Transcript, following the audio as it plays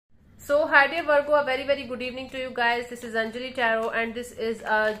So hi dear Virgo, a very good evening to you guys. This is Anjali Tarot and this is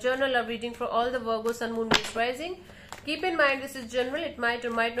a journal of reading for all the Virgo Sun, Moon, Venus, Rising. Keep in mind this is general. It might or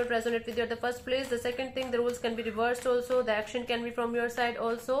might not resonate with you at the first place. The second thing, the rules can be reversed also. The action can be from your side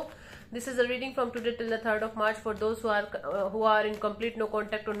also. This is a reading from today till the 3rd of March for those who are in complete no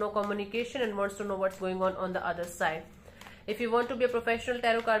contact or no communication and wants to know what's going on the other side. If you want to be a professional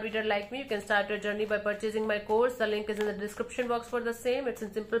tarot card reader like me, you can start your journey by purchasing my course. The link is in the description box for the same. It's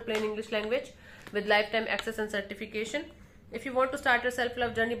in simple plain English language with lifetime access and certification. If you want to start your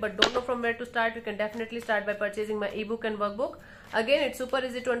self-love journey but don't know from where to start, you can definitely start by purchasing my ebook and workbook. Again, it's super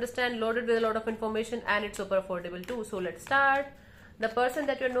easy to understand, loaded with a lot of information, and it's super affordable too. So let's start. The person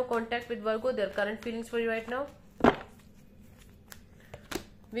that you have no contact with, Virgo, their current feelings for you right now.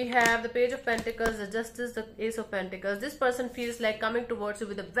 We have the Page of Pentacles, the Justice, the Ace of Pentacles. This person feels like coming towards you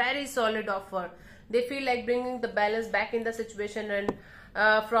with a very solid offer. They feel like bringing the balance back in the situation and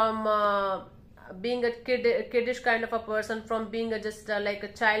from being a kiddish kind of a person, from being just like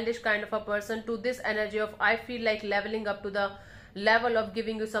a childish kind of a person, to this energy of I feel like leveling up to the level of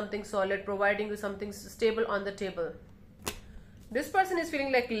giving you something solid, providing you something stable on the table. This person is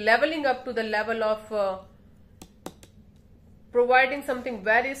feeling like leveling up to the level of providing something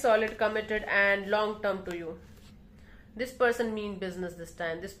very solid, committed and long term to you. This person means business this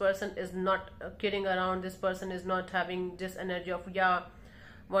time. This person is not kidding around. This person is not having this energy of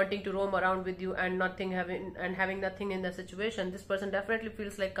wanting to roam around with you and having nothing in the situation. This person definitely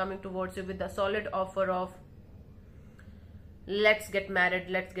feels like coming towards you with a solid offer of let's get married,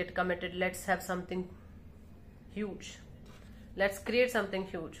 let's get committed, let's have something huge, let's create something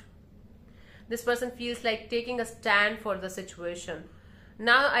huge. This person feels like taking a stand for the situation.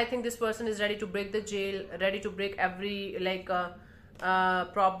 Now I think this person is ready to break the jail, ready to break every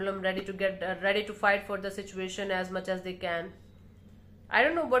problem, ready to fight for the situation as much as they can. I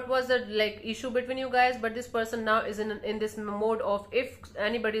don't know what was the issue between you guys, but this person now is in this mode of, if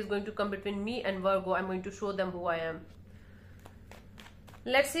anybody is going to come between me and Virgo, I'm going to show them who I am.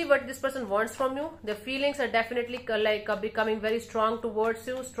 Let's see what this person wants from you. Their feelings are definitely becoming very strong towards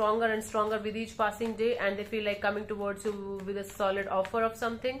you, stronger and stronger with each passing day, and they feel like coming towards you with a solid offer of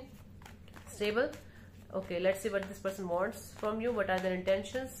something stable. Okay, let's see what this person wants from you. What are their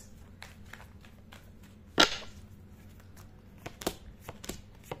intentions?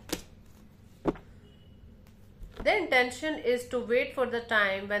 Their intention is to wait for the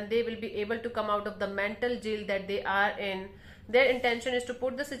time when they will be able to come out of the mental jail that they are in. Their intention is to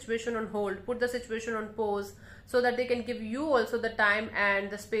put the situation on hold, put the situation on pause, so that they can give you also the time and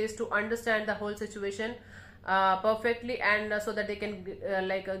the space to understand the whole situation perfectly, and so that they can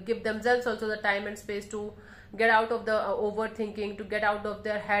give themselves also the time and space to get out of the overthinking, to get out of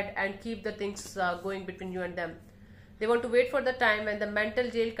their head and keep the things going between you and them. They want to wait for the time when the mental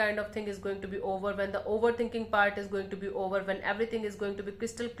jail kind of thing is going to be over, when the overthinking part is going to be over, when everything is going to be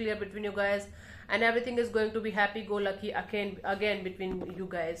crystal clear between you guys and everything is going to be happy-go-lucky again between you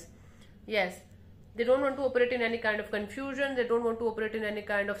guys. Yes, they don't want to operate in any kind of confusion. They don't want to operate in any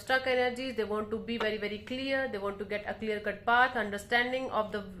kind of stuck energies. They want to be very clear. They want to get a clear-cut path, understanding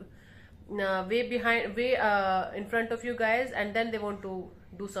of the way in front of you guys, and then they want to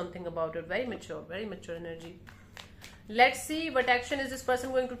do something about it. Very mature energy. Let's see what action is this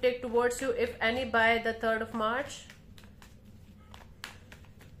person going to take towards you, if any, by the 3rd of March.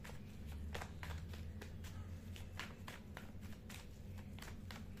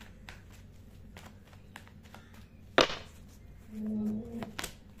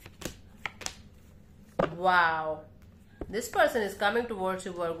 Wow. This person is coming towards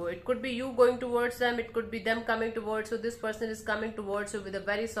you, Virgo. It could be you going towards them. It could be them coming towards you. This person is coming towards you with a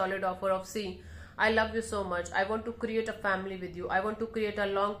very solid offer of, see, I love you so much. I want to create a family with you. I want to create a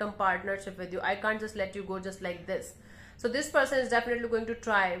long-term partnership with you. I can't just let you go just like this. So this person is definitely going to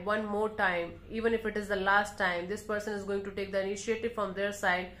try one more time, even if it is the last time. This person is going to take the initiative from their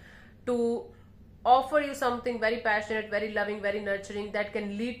side to offer you something very passionate, very loving, very nurturing, that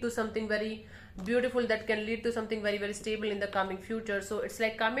can lead to something very beautiful, that can lead to something very stable in the coming future. So it's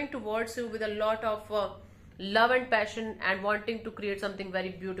like coming towards you with a lot of love and passion and wanting to create something very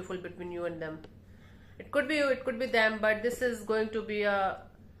beautiful between you and them. It could be you, it could be them, but this is going to be a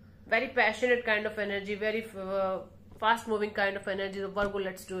very passionate kind of energy, very fast moving kind of energy. So Virgo,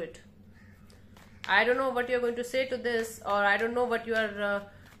 let's do it. I don't know what you're going to say to this, or I don't know what you are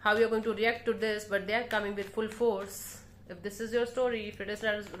how you're going to react to this, but they are coming with full force. If this is your story, if it is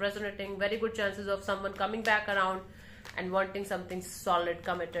resonating, very good chances of someone coming back around and wanting something solid,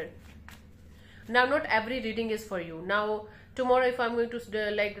 committed. Now, not every reading is for you. Now, Tomorrow if I'm going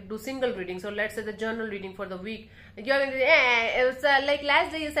to like do single reading, so let's say the journal reading for the week, you're going to say, it's like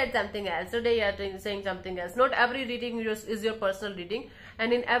last day you said something else, today you're saying something else. Not every reading is your personal reading,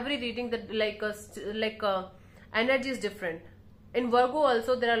 and in every reading that energy is different. In Virgo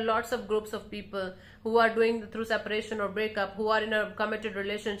also there are lots of groups of people who are doing through separation or breakup, who are in a committed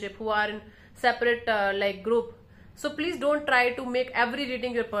relationship, who are in separate like group. So please don't try to make every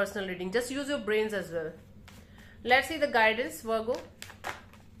reading your personal reading. Just use your brains as well. Let's see the guidance, Virgo.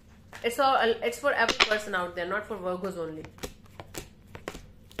 It's for every person out there, not for Virgos only.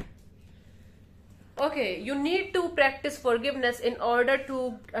 Okay, you need to practice forgiveness in order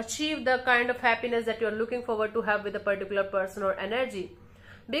to achieve the kind of happiness that you're looking forward to have with a particular person or energy.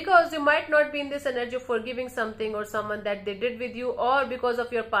 Because you might not be in this energy of forgiving something or someone that they did with you, or because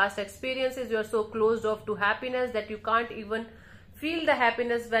of your past experiences, you are so closed off to happiness that you can't even feel the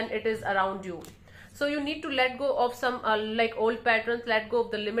happiness when it is around you. So you need to let go of some like old patterns, let go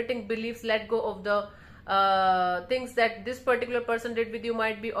of the limiting beliefs, let go of the things that this particular person did with you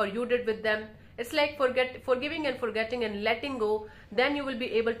might be, or you did with them. It's like forgiving and forgetting and letting go. Then you will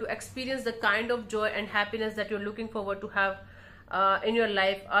be able to experience the kind of joy and happiness that you're looking forward to have in your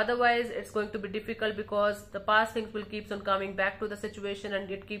life. Otherwise it's going to be difficult, because the past things will keep on coming back to the situation,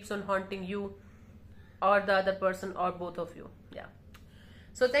 and it keeps on haunting you or the other person or both of you. Yeah.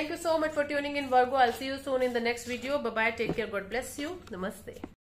 So thank you so much for tuning in, Virgo. I'll see you soon in the next video. Bye bye. Take care. God bless you. Namaste.